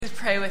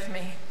pray with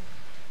me?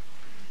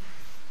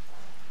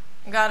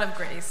 God of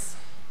grace,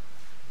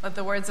 let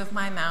the words of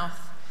my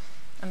mouth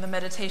and the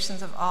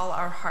meditations of all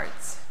our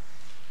hearts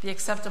be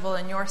acceptable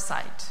in your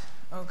sight,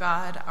 O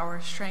God,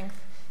 our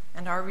strength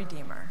and our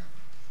Redeemer.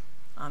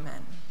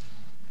 Amen.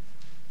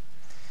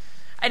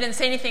 I didn't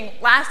say anything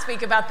last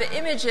week about the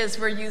images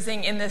we're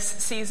using in this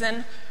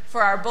season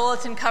for our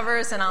bulletin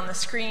covers and on the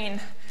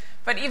screen.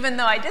 But even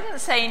though I didn't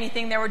say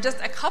anything, there were just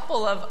a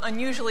couple of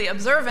unusually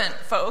observant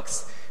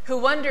folks who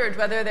wondered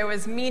whether there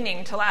was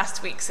meaning to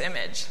last week's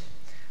image.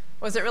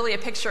 Was it really a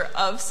picture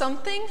of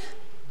something?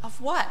 Of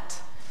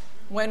what?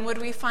 When would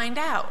we find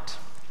out?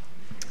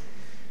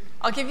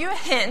 I'll give you a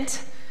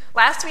hint.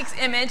 Last week's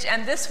image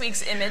and this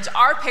week's image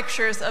are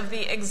pictures of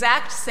the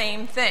exact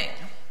same thing.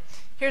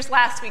 Here's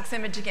last week's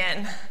image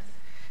again,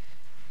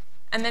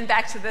 and then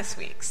back to this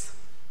week's.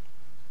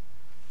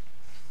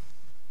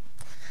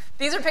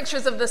 These are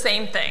pictures of the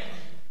same thing.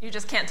 You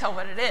just can't tell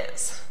what it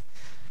is.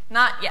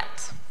 Not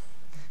yet.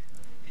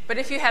 But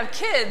if you have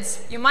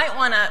kids, you might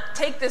want to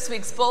take this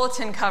week's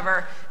bulletin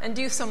cover and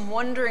do some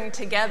wondering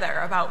together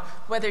about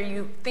whether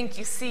you think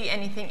you see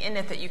anything in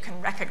it that you can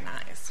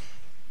recognize.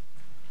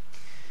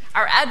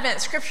 Our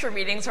Advent scripture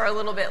readings are a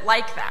little bit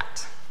like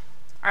that.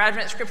 Our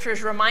Advent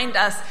scriptures remind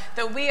us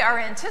that we are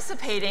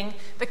anticipating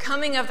the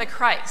coming of the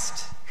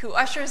Christ, who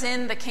ushers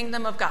in the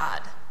kingdom of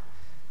God.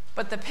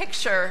 But the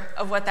picture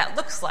of what that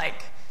looks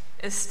like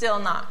is still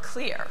not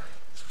clear.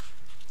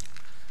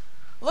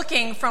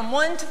 Looking from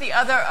one to the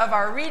other of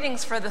our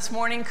readings for this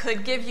morning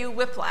could give you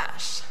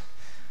whiplash.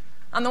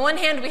 On the one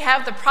hand, we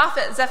have the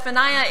prophet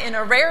Zephaniah in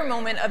a rare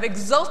moment of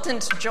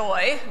exultant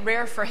joy,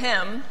 rare for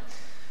him.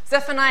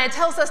 Zephaniah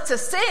tells us to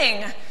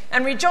sing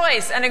and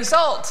rejoice and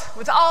exult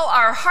with all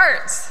our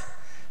hearts.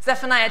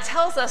 Zephaniah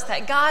tells us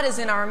that God is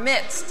in our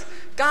midst,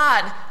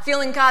 God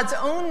feeling God's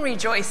own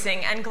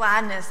rejoicing and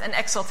gladness and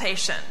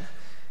exultation.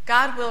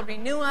 God will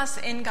renew us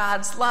in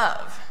God's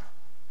love.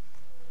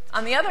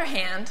 On the other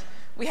hand,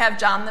 we have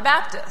John the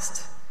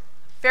Baptist,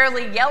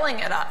 fairly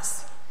yelling at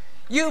us.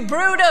 "You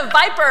brood of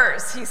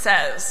vipers," he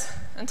says,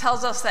 and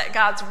tells us that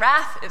God's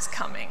wrath is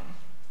coming.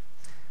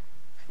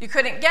 You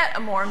couldn't get a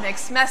more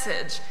mixed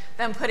message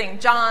than putting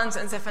John's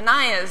and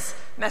Zephaniah's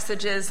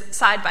messages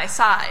side by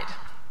side.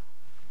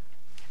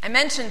 I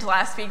mentioned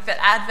last week that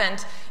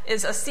Advent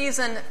is a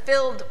season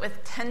filled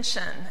with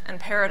tension and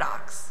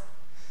paradox.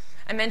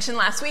 I mentioned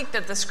last week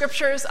that the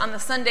scriptures on the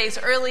Sundays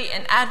early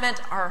in Advent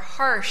are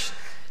harsh,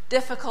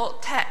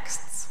 difficult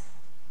texts.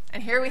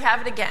 And here we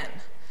have it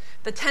again,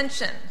 the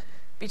tension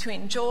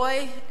between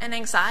joy and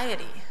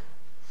anxiety,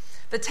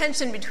 the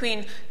tension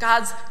between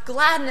God's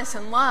gladness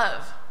and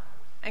love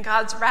and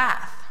God's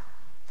wrath.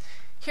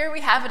 Here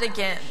we have it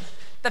again,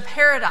 the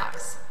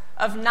paradox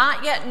of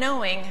not yet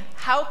knowing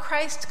how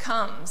Christ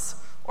comes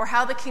or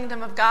how the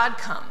kingdom of God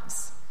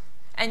comes,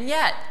 and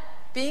yet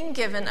being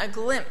given a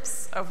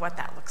glimpse of what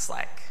that looks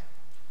like.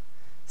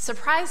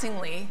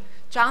 Surprisingly,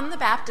 John the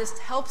Baptist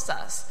helps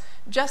us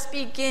just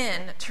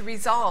begin to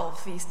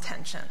resolve these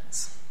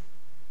tensions.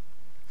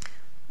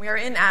 We are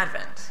in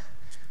Advent.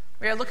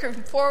 We are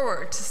looking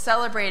forward to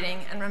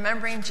celebrating and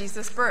remembering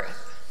Jesus'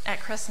 birth at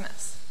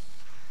Christmas.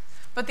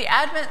 But the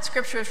Advent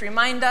scriptures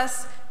remind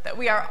us that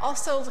we are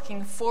also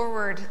looking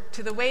forward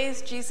to the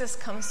ways Jesus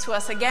comes to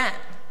us again.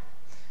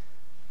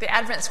 The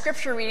Advent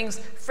scripture readings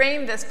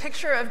frame this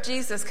picture of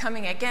Jesus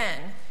coming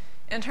again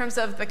in terms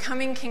of the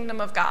coming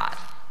kingdom of God.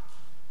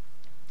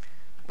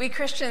 We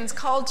Christians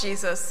call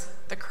Jesus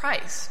the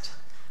Christ,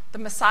 the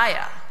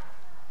Messiah.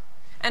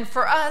 And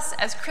for us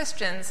as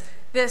Christians,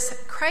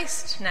 this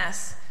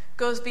Christness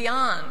goes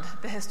beyond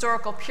the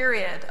historical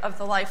period of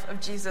the life of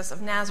Jesus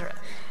of Nazareth.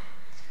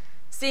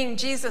 Seeing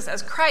Jesus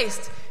as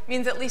Christ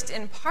means, at least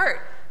in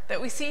part,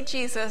 that we see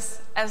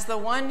Jesus as the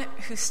one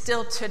who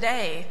still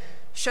today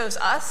shows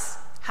us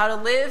how to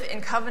live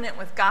in covenant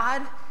with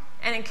God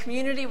and in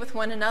community with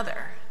one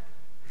another.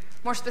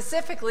 More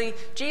specifically,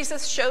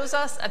 Jesus shows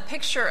us a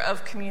picture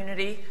of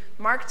community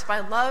marked by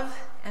love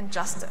and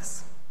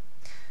justice.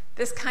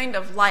 This kind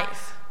of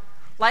life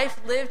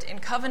lived in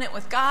covenant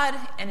with God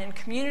and in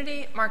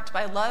community marked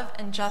by love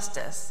and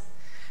justice.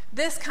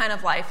 This kind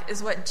of life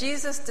is what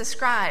Jesus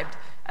described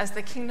as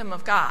the kingdom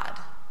of God.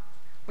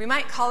 We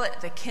might call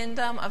it the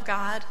kingdom of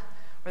God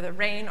or the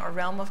reign or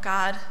realm of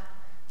God.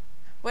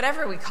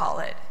 Whatever we call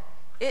it,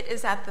 it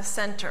is at the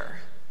center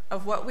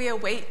of what we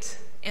await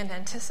and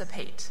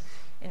anticipate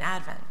in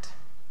Advent.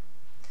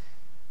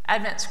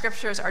 Advent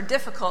scriptures are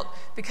difficult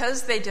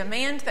because they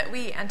demand that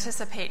we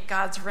anticipate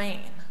God's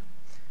reign.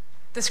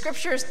 The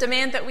scriptures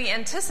demand that we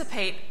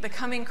anticipate the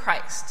coming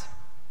Christ.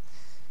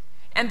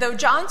 And though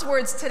John's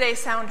words today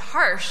sound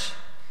harsh,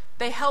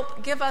 they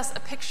help give us a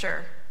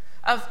picture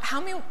of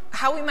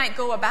how we might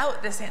go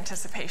about this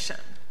anticipation,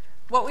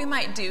 what we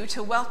might do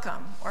to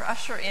welcome or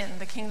usher in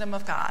the kingdom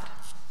of God.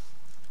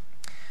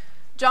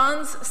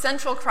 John's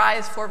central cry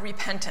is for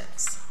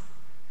repentance.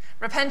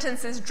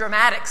 Repentance is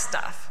dramatic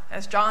stuff,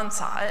 as John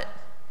saw it.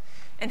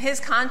 In his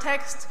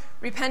context,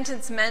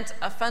 repentance meant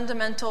a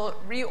fundamental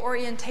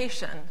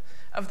reorientation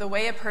of the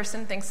way a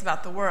person thinks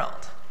about the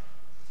world.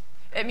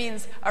 It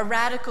means a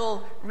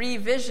radical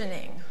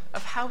revisioning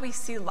of how we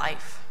see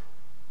life.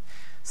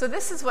 So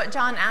this is what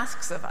John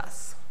asks of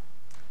us.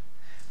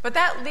 But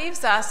that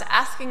leaves us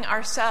asking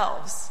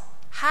ourselves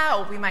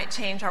how we might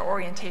change our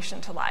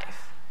orientation to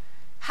life,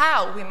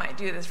 how we might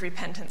do this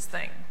repentance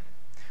thing.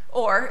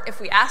 Or if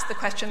we ask the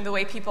question the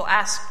way people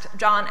asked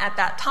John at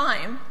that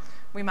time,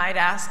 we might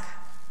ask,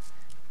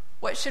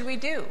 what should we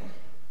do?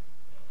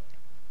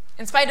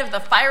 In spite of the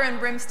fire and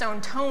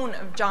brimstone tone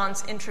of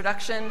John's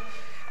introduction,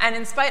 and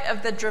in spite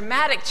of the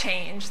dramatic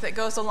change that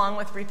goes along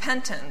with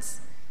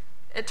repentance,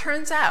 it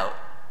turns out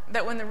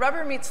that when the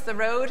rubber meets the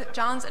road,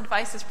 John's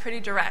advice is pretty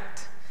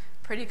direct,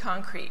 pretty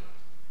concrete.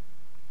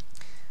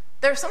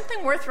 There's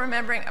something worth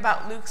remembering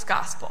about Luke's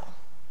gospel,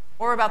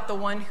 or about the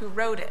one who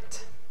wrote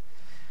it.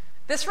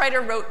 This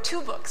writer wrote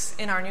 2 books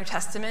in our New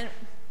Testament,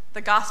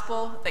 the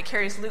gospel that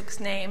carries Luke's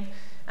name,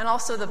 and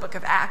also the book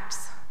of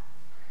Acts.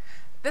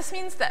 This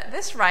means that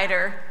this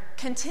writer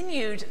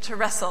continued to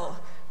wrestle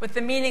with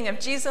the meaning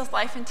of Jesus'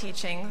 life and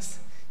teachings,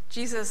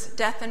 Jesus'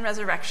 death and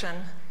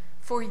resurrection,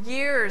 for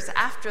years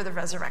after the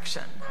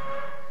resurrection.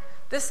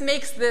 This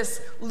makes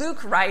this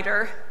Luke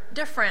writer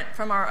different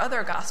from our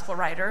other gospel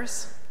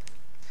writers.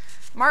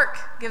 Mark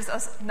gives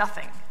us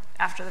nothing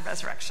after the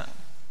resurrection.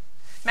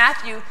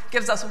 Matthew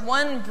gives us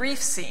one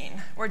brief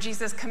scene where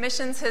Jesus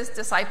commissions his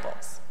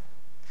disciples.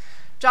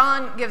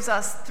 John gives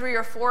us 3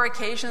 or 4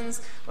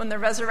 occasions when the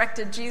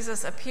resurrected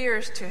Jesus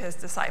appears to his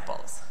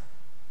disciples.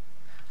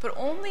 But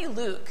only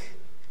Luke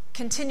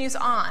continues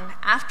on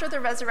after the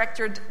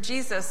resurrected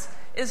Jesus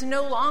is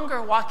no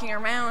longer walking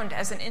around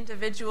as an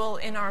individual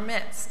in our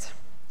midst.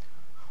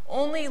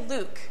 Only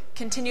Luke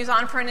continues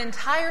on for an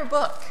entire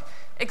book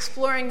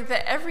exploring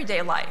the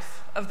everyday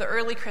life of the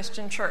early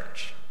Christian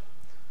church.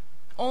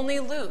 Only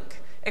Luke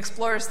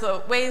explores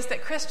the ways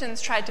that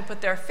Christians tried to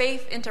put their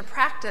faith into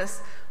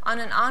practice on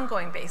an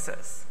ongoing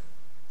basis,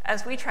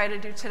 as we try to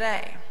do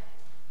today.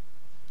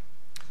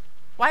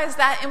 Why is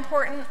that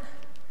important?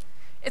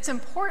 It's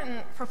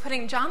important for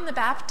putting John the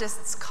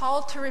Baptist's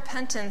call to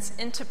repentance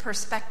into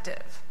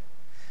perspective.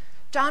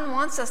 John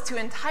wants us to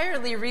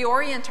entirely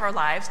reorient our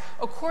lives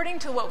according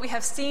to what we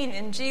have seen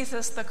in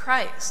Jesus the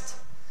Christ.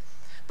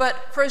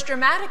 But for as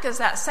dramatic as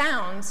that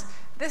sounds,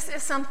 this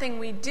is something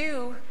we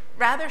do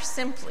rather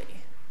simply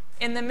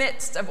in the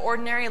midst of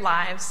ordinary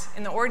lives,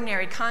 in the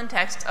ordinary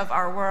context of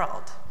our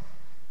world.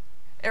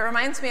 It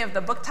reminds me of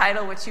the book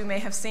title, which you may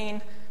have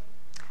seen,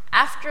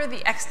 After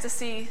the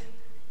Ecstasy,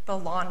 the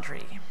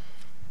Laundry.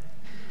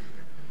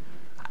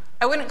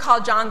 I wouldn't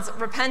call John's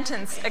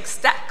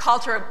call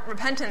to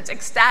repentance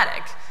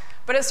ecstatic,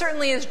 but it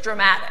certainly is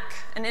dramatic,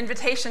 an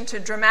invitation to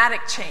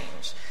dramatic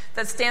change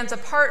that stands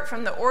apart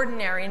from the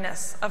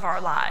ordinariness of our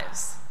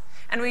lives.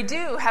 And we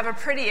do have a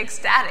pretty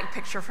ecstatic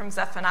picture from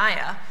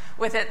Zephaniah,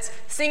 with its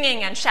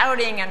singing and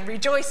shouting and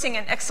rejoicing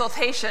and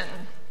exultation.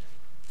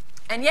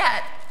 And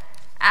yet,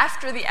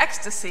 after the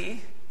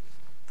ecstasy,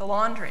 the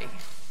laundry.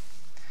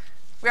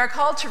 We are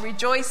called to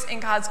rejoice in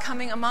God's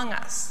coming among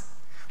us.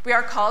 We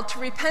are called to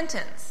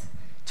repentance,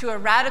 to a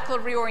radical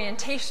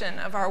reorientation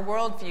of our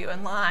worldview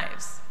and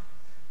lives.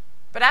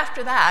 But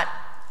after that,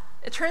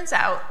 it turns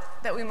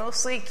out that we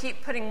mostly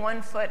keep putting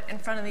one foot in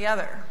front of the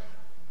other.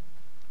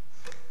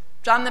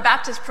 John the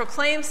Baptist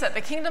proclaims that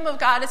the kingdom of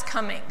God is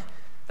coming,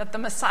 that the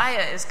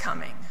Messiah is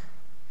coming.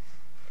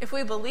 If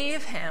we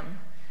believe him,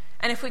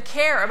 and if we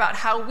care about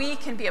how we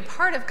can be a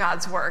part of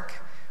God's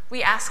work,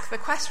 we ask the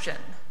question,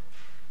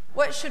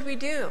 what should we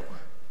do?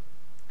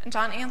 And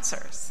John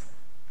answers.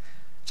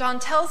 John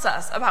tells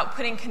us about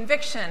putting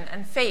conviction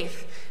and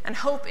faith and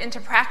hope into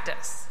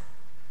practice.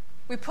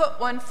 We put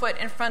one foot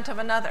in front of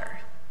another,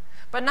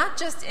 but not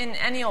just in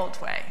any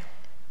old way.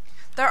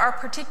 There are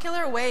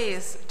particular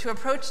ways to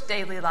approach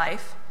daily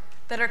life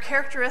that are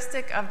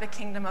characteristic of the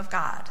kingdom of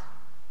God.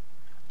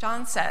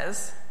 John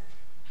says,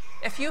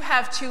 if you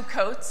have 2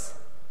 coats,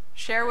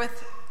 share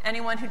with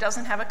anyone who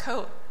doesn't have a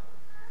coat.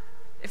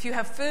 If you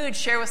have food,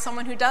 share with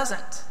someone who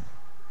doesn't.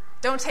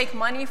 Don't take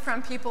money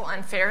from people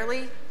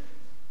unfairly.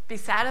 Be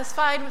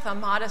satisfied with a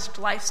modest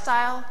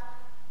lifestyle.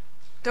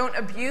 Don't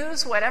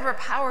abuse whatever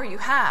power you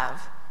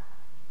have.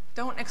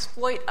 Don't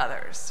exploit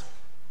others.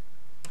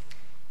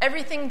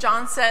 Everything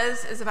John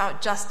says is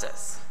about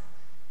justice,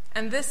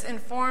 and this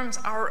informs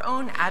our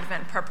own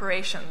Advent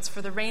preparations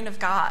for the reign of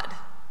God.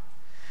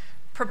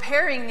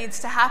 Preparing needs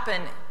to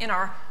happen in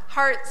our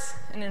hearts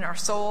and in our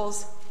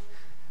souls,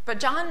 but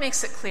John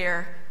makes it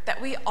clear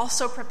that we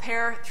also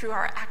prepare through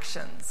our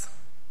actions.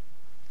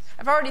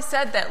 I've already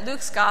said that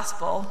Luke's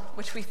gospel,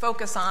 which we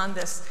focus on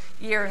this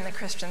year in the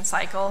Christian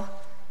cycle,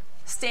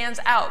 stands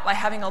out by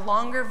having a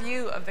longer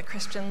view of the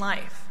Christian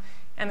life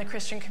and the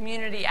Christian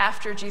community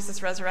after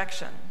Jesus'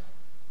 resurrection.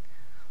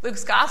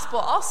 Luke's gospel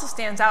also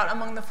stands out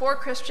among the 4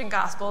 Christian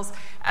gospels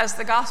as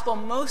the gospel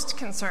most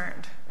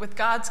concerned with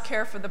God's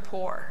care for the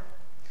poor.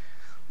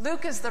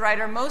 Luke is the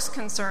writer most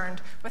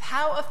concerned with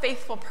how a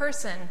faithful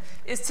person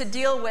is to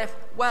deal with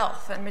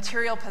wealth and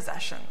material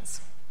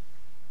possessions.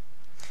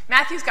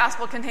 Matthew's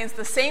gospel contains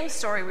the same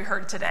story we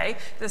heard today,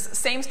 this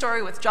same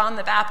story with John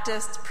the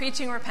Baptist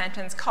preaching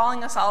repentance,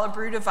 calling us all a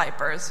brood of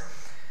vipers.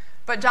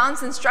 But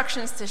John's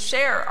instructions to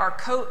share our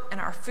coat and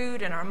our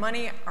food and our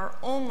money are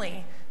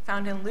only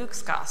found in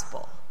Luke's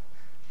gospel.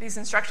 These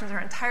instructions are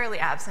entirely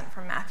absent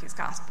from Matthew's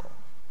gospel.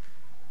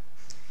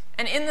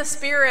 And in the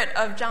spirit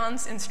of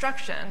John's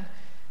instruction,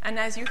 and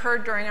as you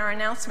heard during our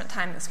announcement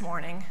time this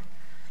morning,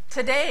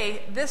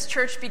 today this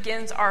church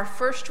begins our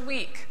first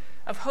week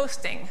of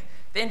hosting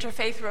the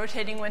Interfaith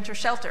Rotating Winter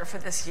Shelter for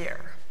this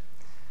year,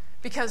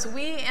 because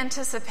we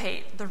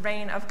anticipate the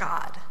reign of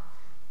God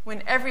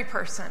when every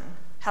person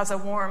has a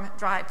warm,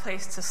 dry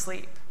place to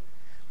sleep,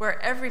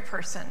 where every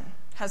person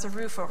has a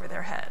roof over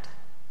their head.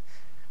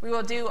 We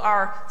will do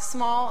our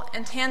small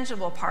and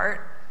tangible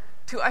part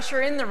to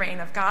usher in the reign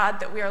of God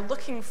that we are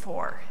looking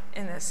for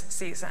in this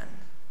season.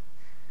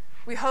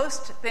 We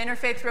host the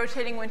Interfaith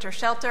Rotating Winter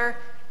Shelter,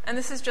 and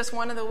this is just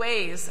one of the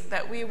ways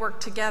that we work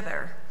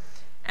together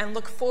and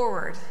look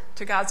forward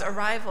to God's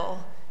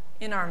arrival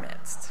in our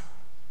midst.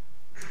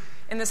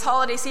 In this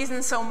holiday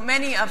season, so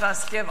many of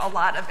us give a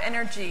lot of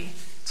energy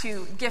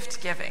to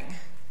gift giving.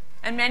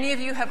 And many of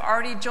you have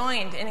already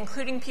joined in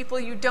including people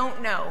you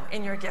don't know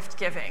in your gift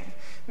giving.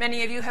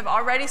 Many of you have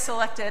already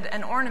selected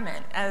an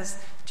ornament,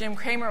 as Jim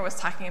Kramer was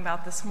talking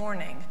about this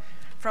morning,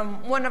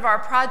 from one of our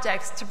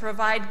projects to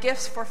provide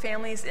gifts for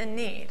families in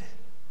need.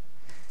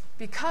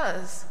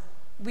 Because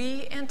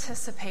we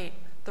anticipate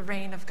the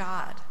reign of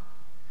God,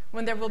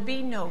 when there will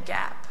be no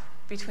gap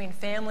between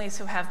families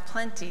who have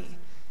plenty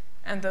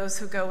and those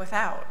who go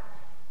without.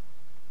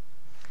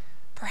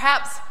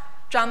 Perhaps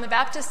John the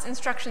Baptist's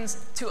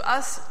instructions to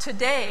us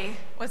today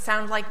would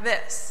sound like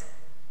this: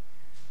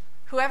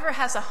 whoever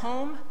has a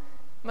home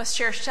must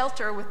share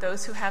shelter with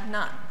those who have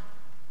none,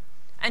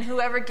 and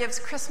whoever gives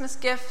Christmas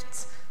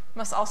gifts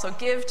must also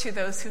give to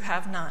those who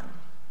have none.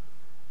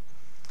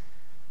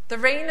 The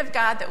reign of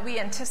God that we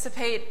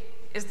anticipate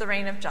is the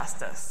reign of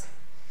justice,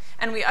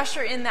 and we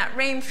usher in that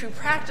reign through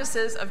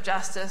practices of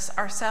justice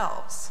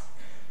ourselves.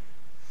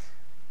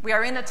 We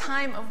are in a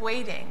time of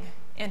waiting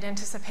and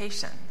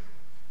anticipation.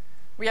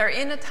 We are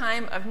in a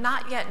time of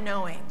not yet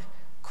knowing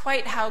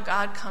quite how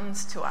God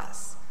comes to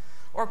us,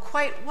 or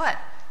quite what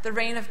the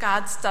reign of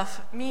God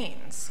stuff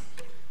means.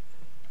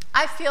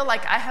 I feel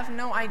like I have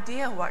no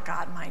idea what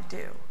God might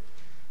do,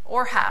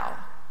 or how.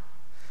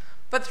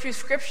 But through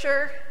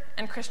Scripture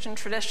and Christian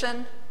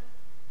tradition,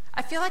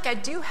 I feel like I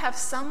do have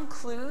some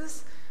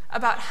clues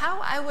about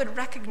how I would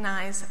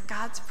recognize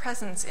God's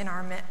presence in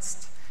our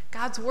midst,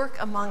 God's work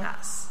among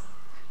us,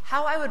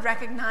 how I would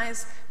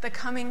recognize the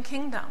coming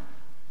kingdom.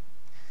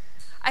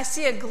 I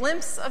see a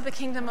glimpse of the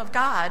kingdom of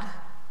God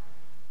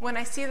when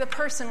I see the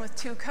person with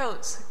 2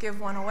 coats give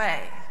one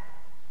away.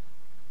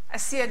 I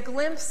see a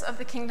glimpse of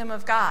the kingdom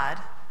of God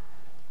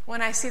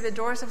when I see the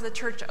doors of the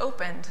church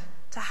opened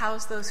to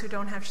house those who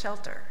don't have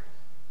shelter.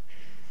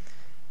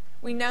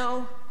 We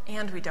know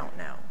and we don't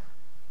know.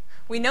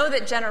 We know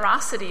that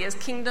generosity is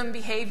kingdom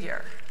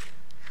behavior.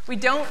 We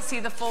don't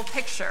see the full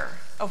picture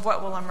of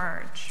what will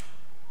emerge.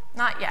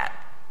 Not yet.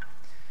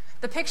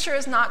 The picture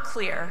is not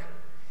clear,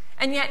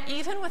 and yet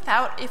even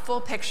without a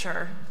full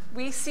picture,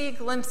 we see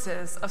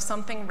glimpses of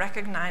something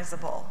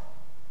recognizable.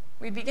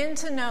 We begin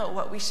to know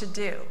what we should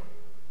do.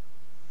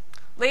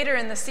 Later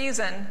in the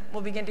season,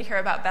 we'll begin to hear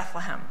about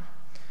Bethlehem.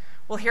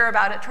 We'll hear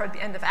about it toward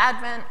the end of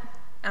Advent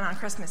and on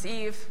Christmas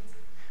Eve.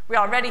 We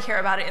already hear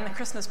about it in the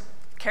Christmas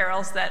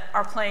carols that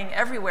are playing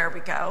everywhere we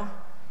go.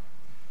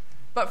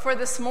 But for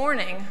this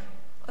morning,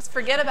 let's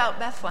forget about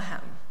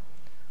Bethlehem.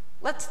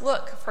 Let's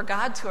look for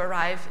God to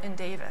arrive in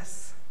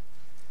Davis.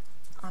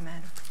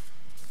 Amen.